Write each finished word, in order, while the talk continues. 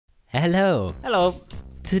Hello. Hello.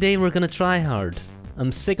 Today we're gonna try hard. I'm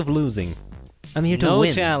sick of losing. I'm here to No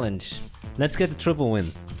win. challenge. Let's get the triple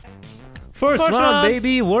win. First First round, round.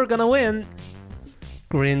 baby, we're gonna win.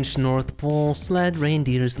 Grinch, North Pole, sled,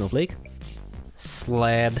 reindeer, snowflake.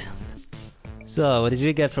 Sled. So, what did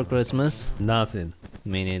you get for Christmas? Nothing.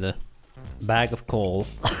 Me neither. Bag of coal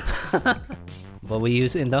But we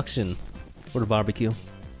use induction. for the barbecue.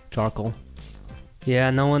 Charcoal. Yeah,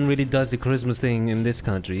 no one really does the Christmas thing in this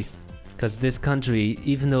country. Cause this country,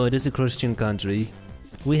 even though it is a Christian country,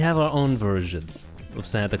 we have our own version of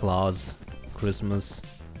Santa Claus, Christmas.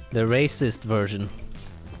 The racist version.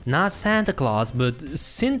 Not Santa Claus, but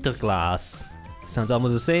Sinterklaas. Sounds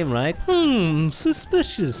almost the same, right?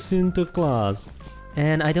 Suspicious. Sinterklaas.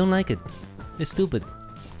 And I don't like it. It's stupid.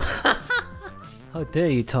 How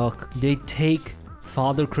dare you talk? They take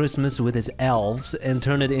Father Christmas with his elves and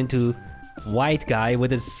turn it into white guy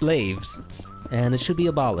with his slaves. And it should be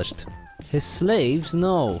abolished. His slaves?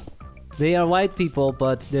 No. They are white people,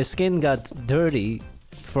 but their skin got dirty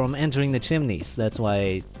from entering the chimneys. That's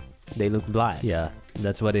why they look black. Yeah,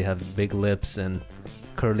 that's why they have big lips and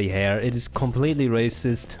curly hair. It is completely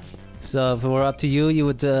racist. So if it were up to you, you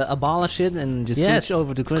would abolish it and just switch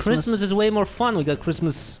over to Christmas? Christmas is way more fun. We got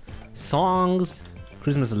Christmas songs,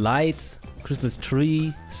 Christmas lights, Christmas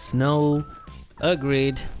tree, snow.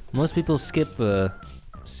 Agreed. Most people skip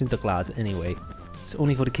Sinterklaas anyway. It's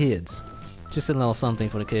only for the kids. Just a little something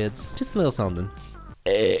for the kids. Just a little something.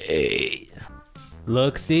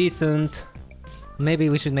 Looks decent. Maybe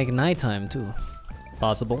we should make it nighttime too.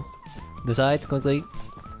 Possible. Decide quickly.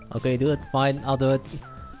 Okay, do it. Fine, I'll do it.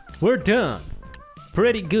 We're done.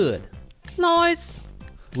 Pretty good. Nice.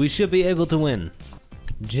 We should be able to win.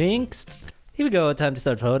 Jinxed. Here we go, time to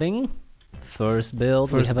start voting. First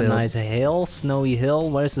build, we First have build. a nice hill, snowy hill.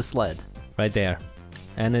 Where's the sled? Right there.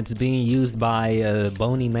 And it's being used by a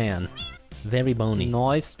bony man. Very bony.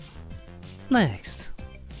 Nice. Next.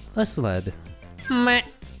 A sled. Meh.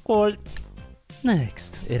 Cool.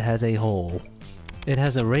 Next. It has a hole. It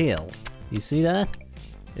has a rail. You see that?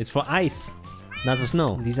 It's for ice, not for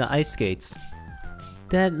snow. These are ice skates.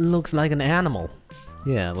 That looks like an animal.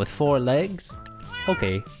 Yeah, with 4 legs.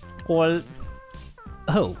 Okay. Cool.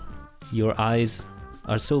 Oh, your eyes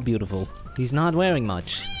are so beautiful. He's not wearing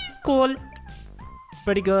much. Cool.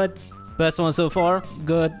 Pretty good. Best one so far.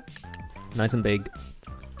 Good. Nice and big.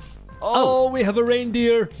 Oh, we have a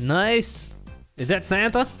reindeer. Nice. Is that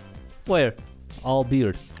Santa? Where? It's all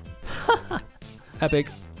beard. Epic.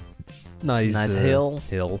 Nice. Nice hill.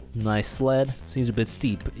 Hill. Nice sled. Seems a bit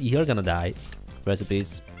steep. You're gonna die.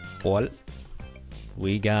 Recipes. Cool.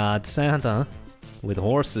 We got Santa with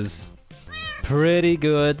horses. Pretty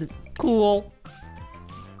good. Cool.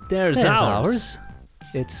 There's ours.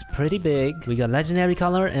 It's pretty big. We got legendary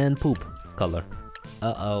color and poop color.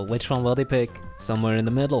 Uh-oh, which one will they pick? Somewhere in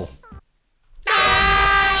the middle.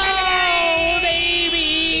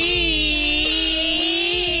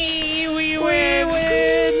 We win!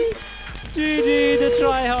 GG, the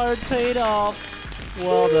tryhard paid off.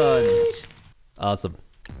 Well done. Awesome.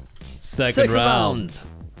 Second round.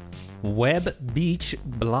 Web Beach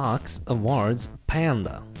Blocks Awards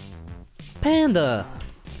Panda. Panda.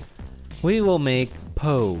 We will make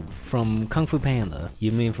Po from Kung Fu Panda. You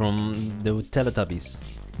mean from the Teletubbies?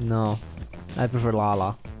 No, I prefer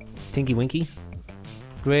Lala. Tinky Winky?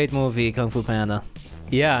 Great movie, Kung Fu Panda.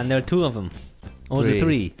 Yeah, and there are 2 of them. Or was it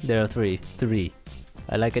 3? There are 3. 3.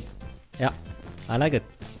 I like it. Yeah, I like it.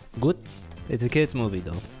 Good. It's a kids movie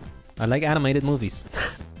though. I like animated movies.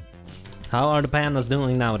 How are the pandas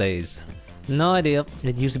doing nowadays? No idea.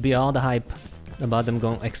 It used to be all the hype about them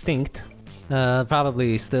going extinct.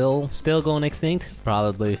 Probably still. Still going extinct?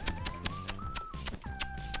 Probably.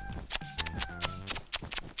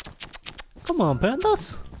 Come on,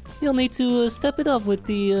 pandas. You'll need to step it up with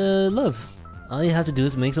the love. All you have to do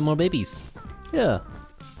is make some more babies. Yeah.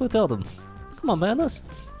 Go tell them. Come on, pandas.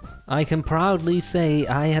 I can proudly say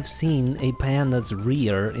I have seen a panda's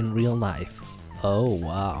rear in real life. Oh,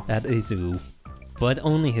 wow. At a zoo. But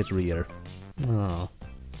only his rear. Oh.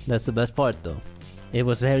 That's the best part though. It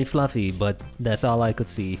was very fluffy, but that's all I could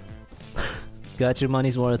see. Got your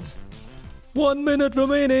money's worth. 1 minute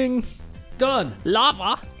remaining. Done.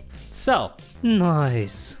 Lava. So,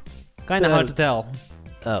 Nice. kinda hard to tell.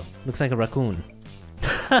 Oh, Looks like a raccoon.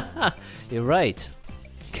 you're right.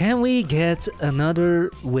 Can we get another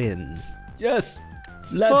win? Yes.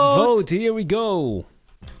 Let's Vote. vote. Here we go.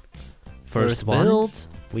 First one. build.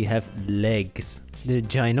 We have legs. They're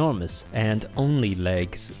ginormous. And only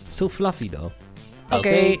legs. So fluffy though.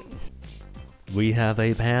 Okay. We have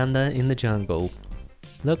a panda in the jungle.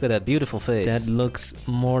 Look at that beautiful face. That looks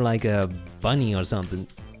more like a bunny or something.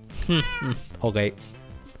 Okay.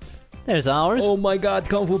 There's ours. Oh my god,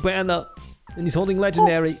 Kung Fu Panda. And he's holding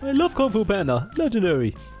legendary. I love Kung Fu Panda.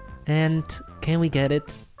 Legendary. And can we get it?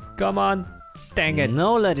 Come on. Dang it.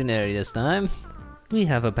 No legendary this time. We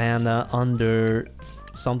have a panda under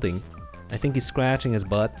something. I think he's scratching his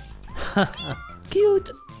butt.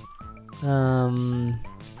 Cute.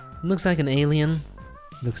 Looks like an alien.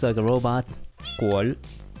 Looks like a robot. Cool.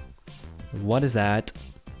 What is that?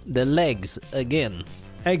 The legs again.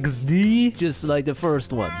 XD? Just like the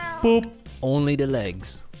first one. Boop. Only the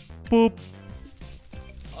legs. Boop.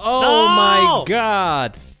 Oh No! my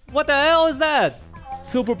god. What the hell is that?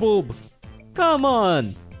 Super poop. Come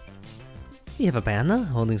on. We have a panda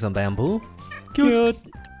holding some bamboo. Cute.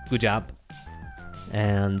 Good job.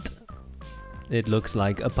 And it looks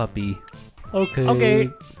like a puppy. Okay. Okay.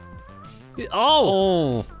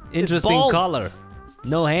 Oh. Oh, interesting bald. color.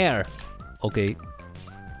 No hair. Okay.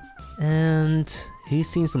 And he's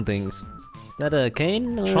seen some things. Is that a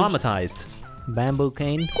cane? Or Traumatized. bamboo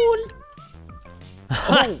cane? Cool.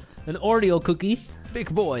 Oh, an Oreo cookie.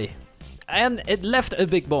 Big boy. And it left a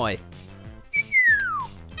big boy.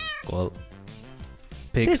 Cool.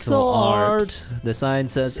 Pixel art. The sign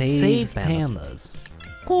says Save save pandas.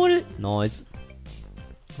 Cool. Noise.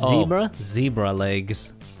 Oh, Zebra? Zebra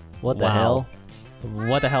legs. What the Wow. hell?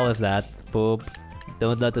 What the hell is that? Poop.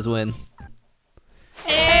 Don't let us win.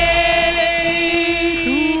 Hey!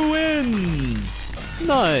 2 wins!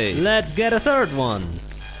 Nice. Let's get a third one.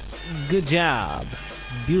 Good job.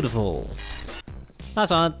 Beautiful.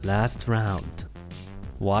 Last one. Last round.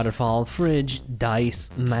 Waterfall, fridge,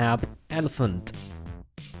 dice, map, elephant.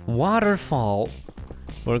 Waterfall.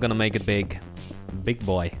 We're gonna make it big. Big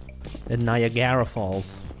boy. The Niagara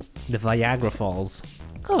Falls. The Viagra Falls.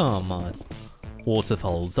 Come on.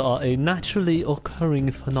 Waterfalls are a naturally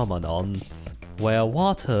occurring phenomenon where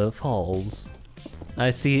water falls. I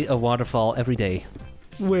see a waterfall every day.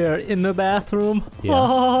 We're in the bathroom.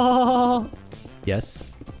 Yeah. Yes,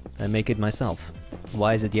 I make it myself.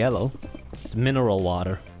 Why is it yellow? It's mineral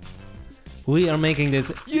water. We are making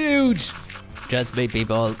this huge! Just be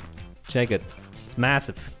people. Check it. It's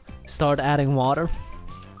massive. Start adding water.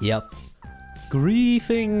 Yep.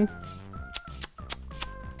 Griefing.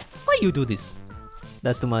 Why you do this?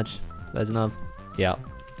 That's too much. That's enough. Yeah,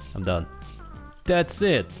 I'm done. That's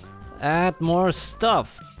it. Add more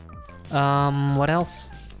stuff. What else?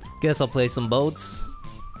 Guess I'll play some boats.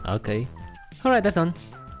 Okay. Alright, that's done.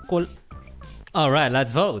 Cool. Alright,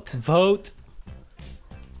 let's vote. Vote.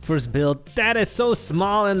 First build. That is so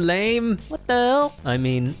small and lame. What the hell? I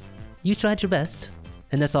mean, you tried your best,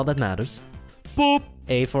 and that's all that matters. Boop.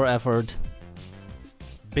 A for effort.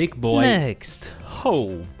 Big boy. Next.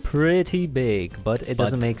 Oh, pretty big, but it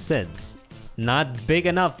doesn't make sense. Not big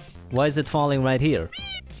enough. Why is it falling right here?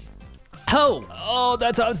 Oh! Oh,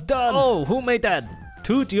 that's how it's done. Oh, who made that?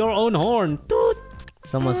 Toot your own horn. Toot.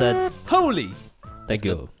 Someone said, holy. Thank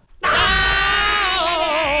you.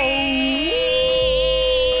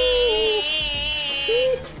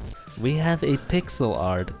 We have a pixel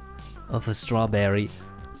art of a strawberry.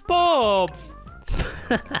 Bob!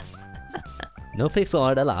 No pixel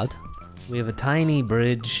art allowed. We have a tiny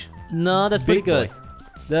bridge. No, that's pretty Big good. boy.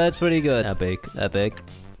 That's pretty good. Epic. Epic.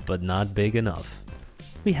 But not big enough.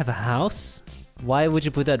 We have a house. Why would you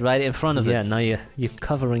put that right in front of Yeah, it? now you're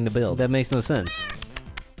covering the build. That makes no sense.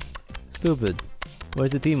 Stupid.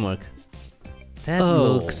 Where's the teamwork? That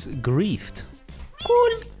Oh. looks griefed. Cool.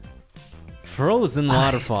 Frozen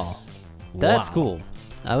waterfall. Ice. That's Wow. cool.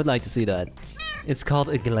 I would like to see that. It's called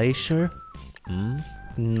a glacier.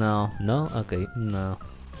 No. No? Okay. No.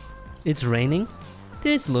 It's raining.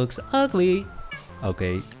 This looks ugly.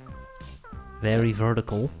 Okay. Very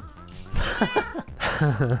vertical.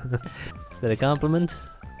 Is that a compliment?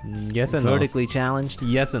 Yes and no. Vertically challenged?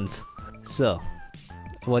 Yesn't. So,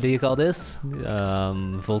 what do you call this?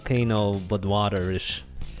 Volcano but water-ish.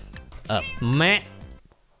 Meh.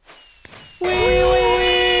 We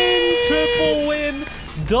win! Triple win!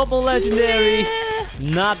 Double legendary!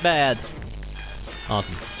 Not bad.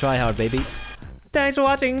 Awesome. Try hard, baby. Thanks for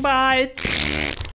watching. Bye.